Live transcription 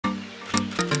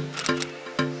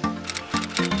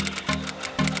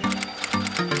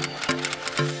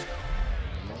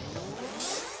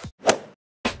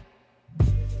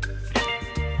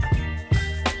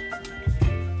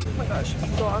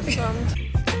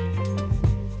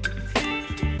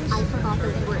forgot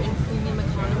that we were in premium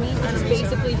economy, which is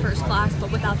basically first class, but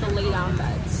without the lay-down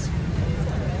beds.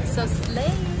 So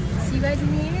slay! See you guys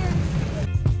in the air.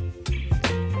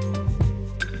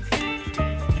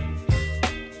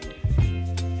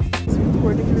 She's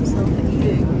recording herself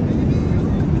eating.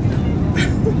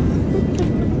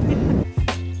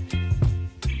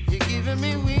 You're giving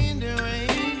me wind and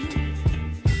rain.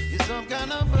 You're some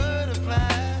kind of butterfly.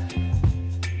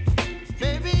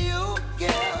 Baby, you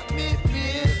give me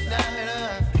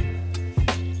midnight.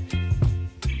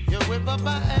 You whip up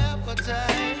my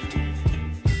appetite.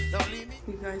 Don't leave me.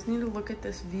 You guys need to look at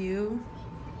this view.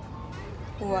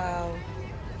 Wow.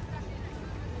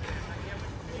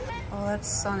 Oh, that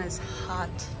sun is hot.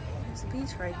 There's a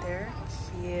beach right there.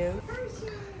 Cute.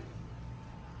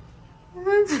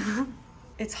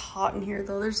 It's hot in here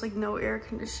though. There's like no air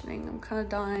conditioning. I'm kind of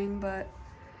dying, but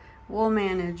we'll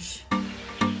manage.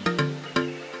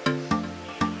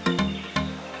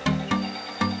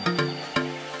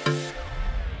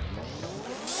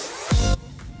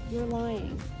 You're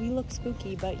lying. We look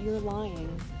spooky, but you're lying.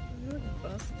 You look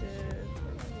busted.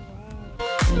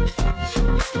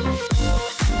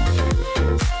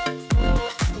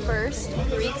 First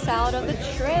Greek salad of the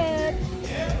trip.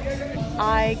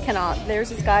 I cannot. There's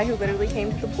this guy who literally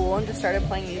came to the pool and just started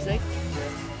playing music.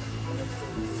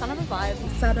 Kind of a vibe.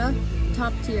 Feta,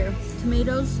 top tier.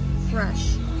 Tomatoes,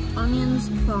 fresh. Onions,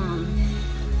 bomb.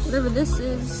 Whatever this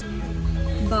is,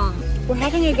 bomb. We're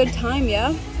having a good time,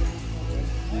 yeah?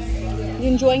 You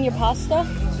enjoying your pasta?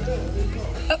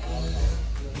 Oh.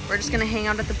 We're just gonna hang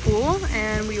out at the pool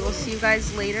and we will see you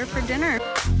guys later for dinner.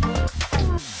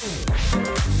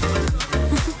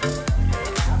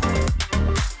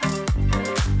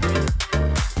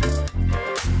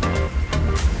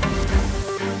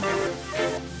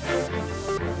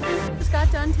 Just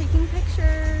got done taking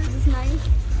pictures. This is nice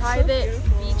private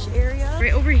beach area.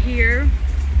 Right over here,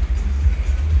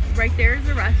 right there is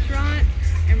the restaurant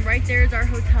and right there is our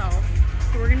hotel.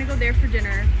 So we're gonna go there for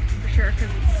dinner for sure because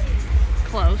it's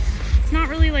close. It's not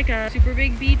really like a super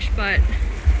big beach, but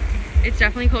it's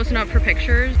definitely close enough for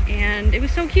pictures and it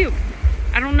was so cute.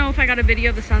 I don't know if I got a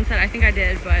video of the sunset. I think I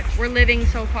did, but we're living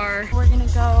so far. We're gonna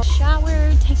go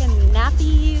shower, take a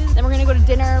nappy, then we're gonna go to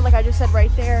dinner like I just said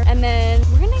right there, and then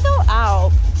we're gonna go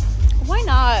out. Why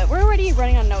not? We're already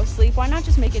running on no sleep. Why not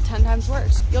just make it 10 times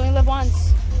worse? You only live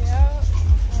once. Yeah,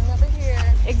 I'm never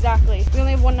here. Exactly. We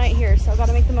only have one night here, so I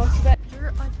gotta make the most of it.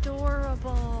 You're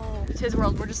adorable. It's his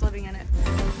world, we're just living in it.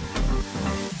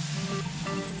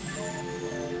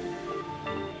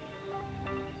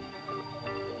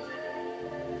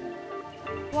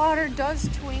 Water does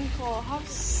twinkle. How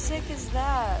sick is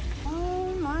that?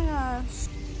 Oh my gosh.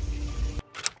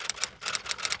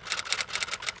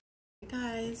 Hey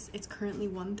guys, it's currently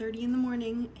 1:30 in the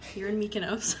morning here in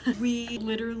Mykonos. We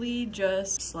literally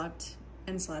just slept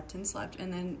and slept and slept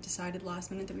and then decided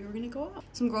last minute that we were gonna go out.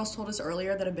 Some girls told us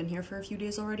earlier that have been here for a few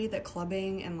days already that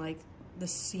clubbing and like the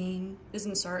scene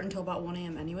doesn't start until about 1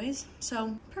 a.m. anyways.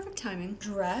 So perfect timing.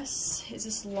 Dress is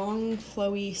this long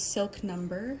flowy silk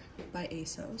number by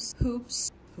ASOS.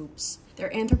 Hoops.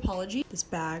 They're Anthropology. This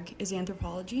bag is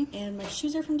Anthropology and my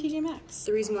shoes are from TJ Maxx.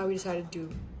 The reason why we decided to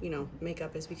do, you know,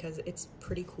 makeup is because it's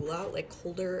pretty cool out, like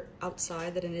colder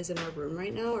outside than it is in our room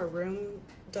right now. Our room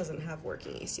doesn't have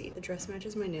working AC. The dress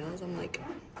matches my nails. I'm like,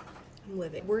 I'm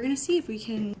living. We're gonna see if we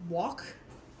can walk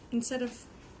instead of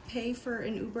pay for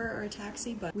an Uber or a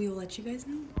taxi, but we will let you guys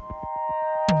know.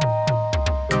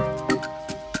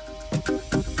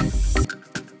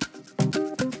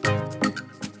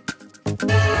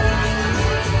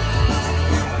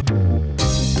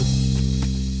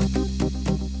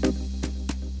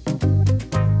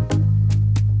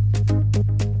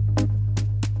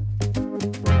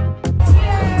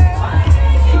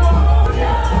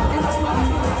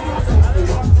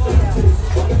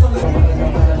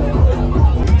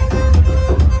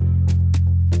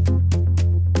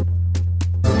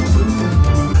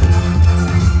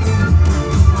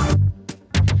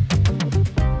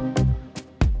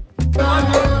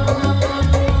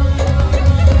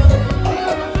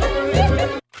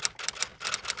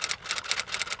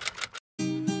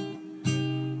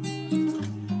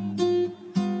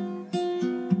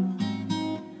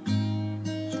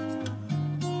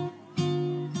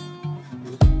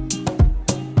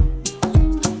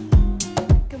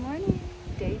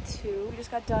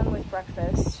 Got done with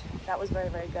breakfast. That was very,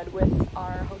 very good with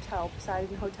our hotel,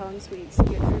 Poseidon Hotel and Suites.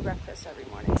 We get free breakfast every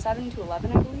morning. 7 to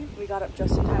 11, I believe. We got up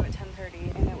just in time at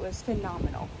 10:30 and it was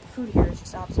phenomenal. The food here is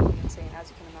just absolutely insane, as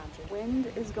you can imagine. Wind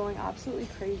is going absolutely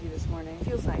crazy this morning. It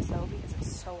feels nice though because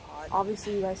it's so hot.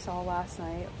 Obviously, you guys saw last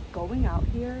night going out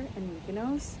here in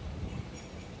Mykonos.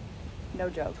 No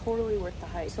joke, totally worth the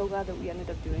hike. So glad that we ended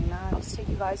up doing that. I'll just take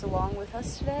you guys along with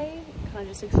us today, kind of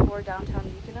just explore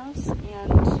downtown Mykonos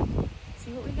and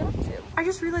see what we get up to. I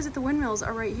just realized that the windmills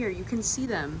are right here. You can see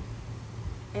them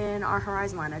in our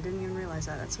horizon line. I didn't even realize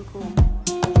that. That's so cool.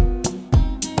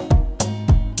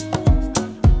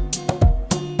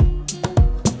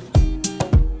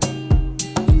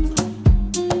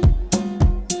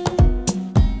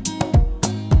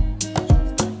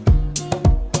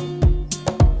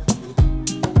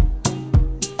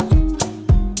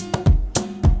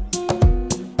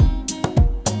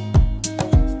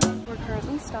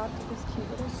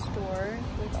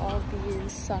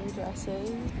 Sundresses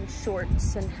and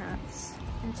shorts and hats.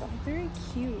 And it's all very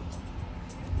cute.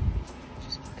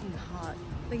 Just fucking hot.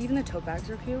 Like even the tote bags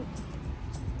are cute.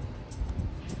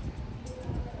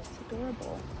 It's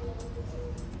adorable.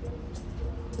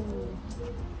 Ooh,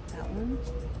 that one.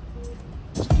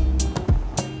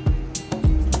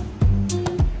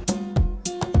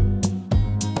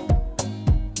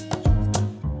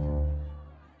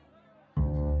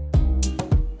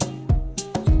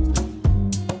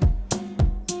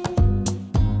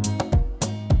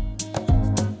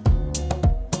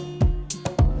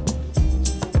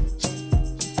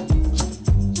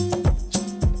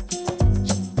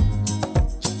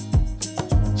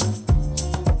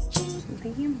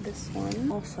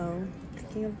 Also,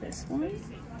 thinking of this one.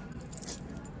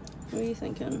 What are you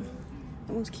thinking?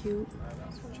 That one's cute.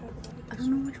 I don't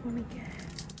know which one to get.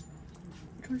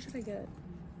 Which one should I get?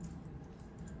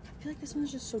 I feel like this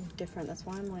one's just so different. That's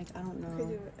why I'm like, I don't know.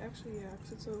 Okay, actually, yeah,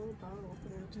 because it's a little bottle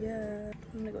opener too. Yeah,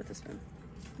 I'm gonna go with this one.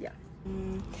 Yeah.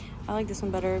 I like this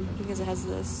one better because it has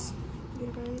this. Yeah,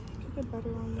 right. Get the better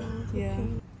one though. Yeah.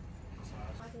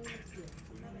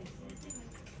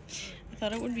 I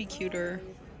thought it would be cuter.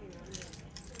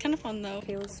 Kind of fun though.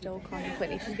 Kayla's still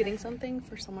contemplating. She's getting something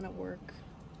for someone at work.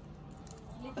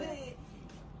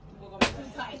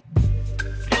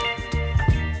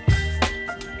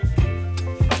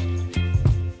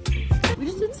 We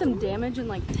just did some damage in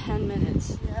like 10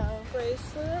 minutes. Yeah.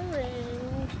 Bracelet, a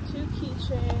ring, 2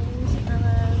 keychains, and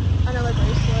then another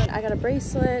bracelet. I got a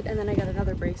bracelet, and then I got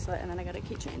another bracelet, and then I got a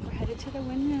keychain. We're headed to the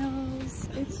windmills.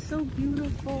 It's so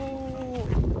beautiful.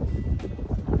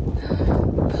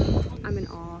 I'm in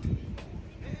awe.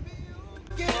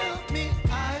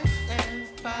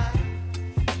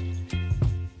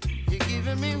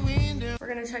 We're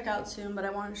gonna check out soon, but I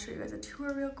want to show you guys a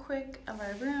tour real quick of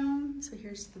our room. So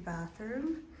here's the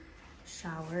bathroom,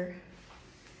 shower,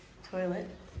 toilet,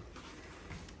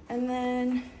 and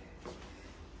then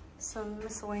some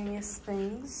miscellaneous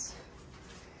things.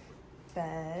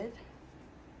 Bed,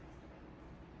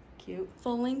 cute,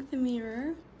 full-length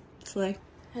mirror, slay.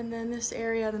 And then this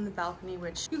area, then the balcony,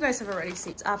 which you guys have already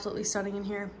seen. It's absolutely stunning in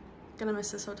here. Gonna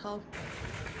miss this hotel.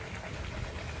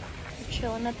 We're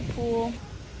chilling at the pool.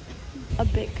 A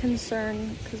bit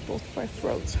concerned because both of our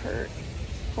throats hurt.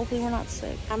 Hopefully we're not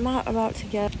sick. I'm not about to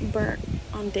get burnt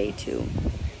on day 2.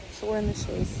 So we're in the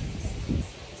shade.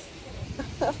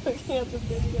 Looking at the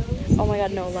videos. Oh my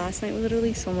god, no, last night was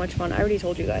literally so much fun. I already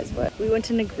told you guys, but we went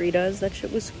to Negritas. That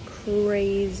shit was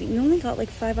crazy. We only got like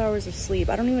 5 hours of sleep.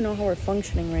 I don't even know how we're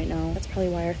functioning right now. That's probably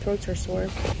why our throats are sore.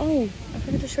 Oh, I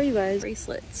forgot to show you guys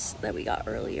bracelets that we got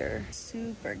earlier.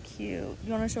 Super cute.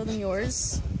 You want to show them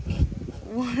yours?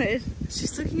 What?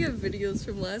 She's looking at videos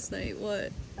from last night.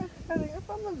 What? I think I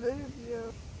found the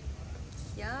video.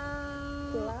 Yeah.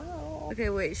 Wow. Okay,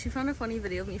 wait. She found a funny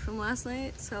video of me from last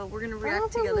night, so we're gonna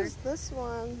react together. It was this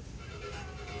one.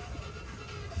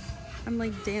 I'm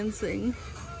like dancing.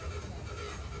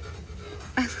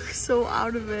 I look so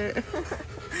out of it.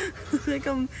 Like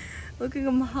I'm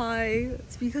high.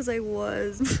 It's because I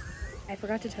was. I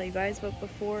forgot to tell you guys, but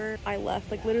before I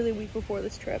left, like literally a week before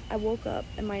this trip, I woke up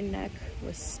and my neck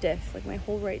was stiff, like my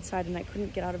whole right side, and I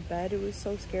couldn't get out of bed. It was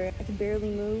so scary. I could barely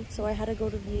move, so I had to go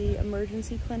to the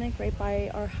emergency clinic right by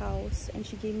our house, and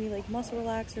she gave me like muscle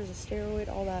relaxers, a steroid,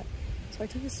 all that. So I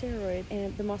took a steroid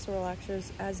and the muscle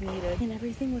relaxers as needed, and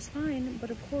everything was fine. But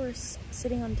of course,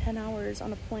 sitting on 10 hours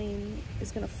on a plane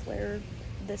is gonna flare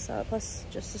this up, plus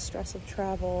just the stress of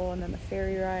travel, and then the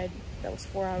ferry ride that was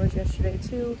 4 hours yesterday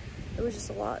too. It was just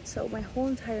a lot. So my whole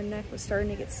entire neck was starting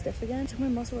to get stiff again. I took my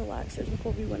muscle relaxers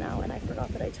before we went out, and I forgot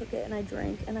that I took it, and I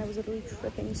drank, and I was literally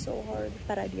tripping so hard.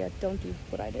 Bad idea. Don't do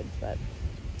what I did. But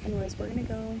anyways, we're gonna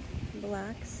go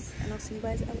relax, and I'll see you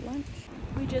guys at lunch.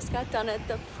 We just got done at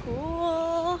the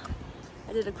pool.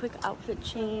 I did a quick outfit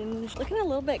change. Looking a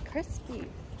little bit crispy.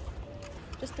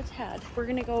 Just a tad. We're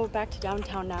gonna go back to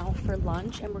downtown now for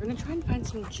lunch, and we're gonna try and find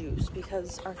some juice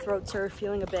because our throats are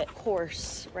feeling a bit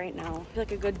hoarse right now. I feel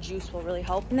like a good juice will really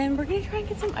help. And then we're gonna try and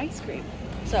get some ice cream.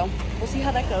 So we'll see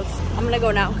how that goes. I'm gonna go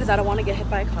now because I don't want to get hit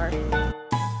by a car. It's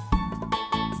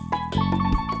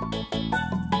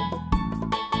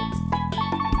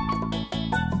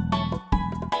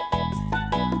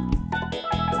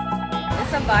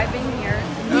a vibe in here.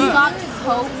 We got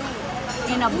Coke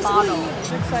in a bottle.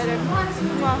 I'm excited.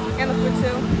 Mwah. And the food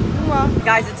too. Mwah.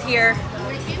 Guys, it's here.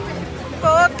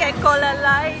 Coca-Cola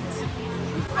Light.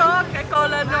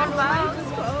 Coca-Cola normal.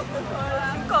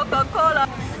 Coca-Cola.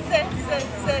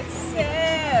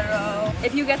 Zero.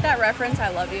 If you get that reference, I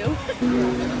love you.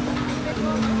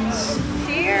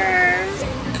 Cheers.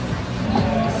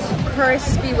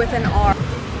 Crispy with an R.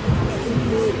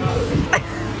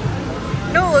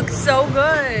 No, it looks so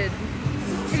good.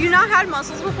 Have you not had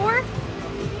mussels before?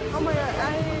 Oh my god,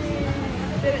 I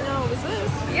didn't know it was this.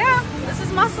 Yeah, this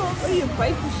is mussels. What do you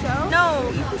bite the shell? No,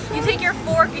 You eat the shell? you take your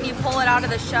fork and you pull it out of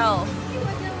the shell.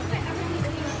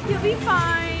 You'll be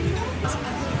fine.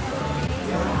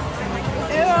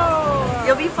 Ew.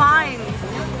 You'll be fine.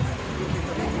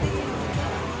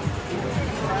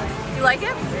 You like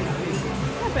it?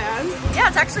 Not bad. Yeah,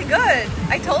 it's actually good.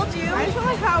 I told you. I just don't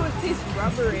like how it tastes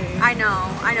rubbery. I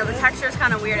know. The texture is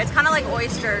kind of weird. It's kind of like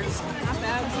oysters. Not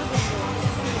bad.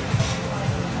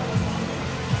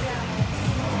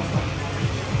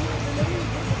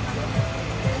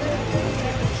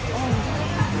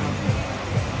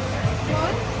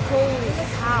 Holy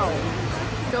cow.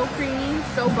 So creamy,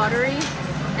 so buttery,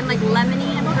 and like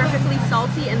lemony and perfectly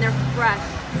salty, and they're fresh.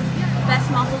 Best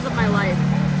mussels of my life.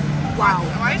 Wow.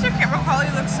 Why does your camera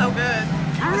quality look so good? I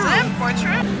don't Is know. that a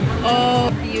portrait?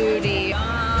 Oh, beauty.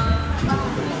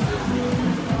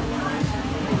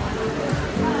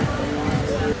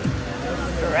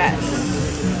 Fresh.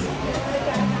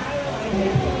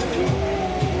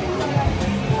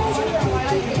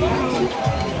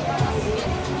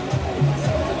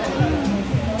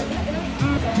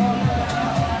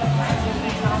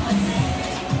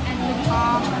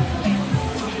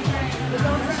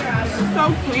 So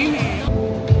creamy.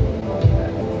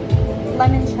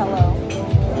 Limoncello.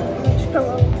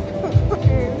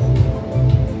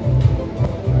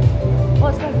 Well,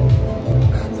 it's good.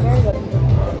 It's very good.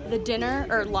 The dinner,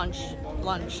 or lunch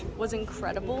was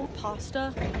incredible.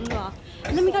 Pasta. Mwah.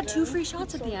 And then we got 2 free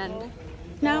shots at the end.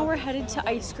 Now we're headed to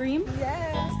ice cream.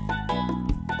 Yes.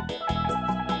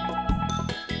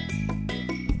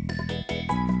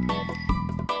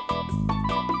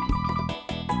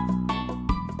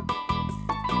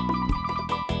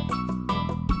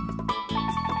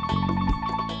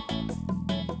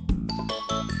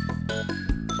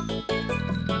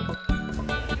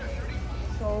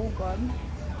 So good.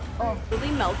 Oh,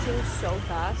 really melting so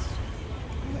fast.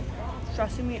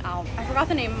 Stressing me out. I forgot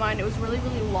the name of mine. It was really,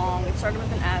 really long. It started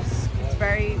with an S. It's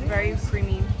very, very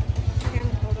creamy.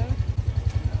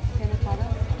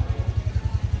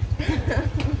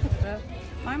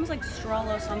 Mine was like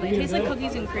straw something. It tastes like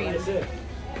cookies and cream.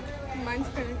 Mine's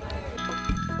kind of.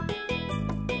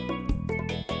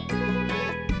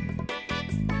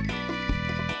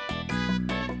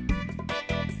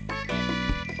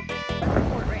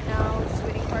 Right now, just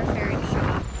waiting for our ferry to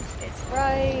show. It's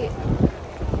right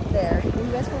there. Thank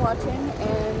you guys for watching,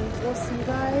 and we'll see you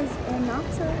guys in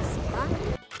Naxos.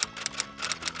 Bye.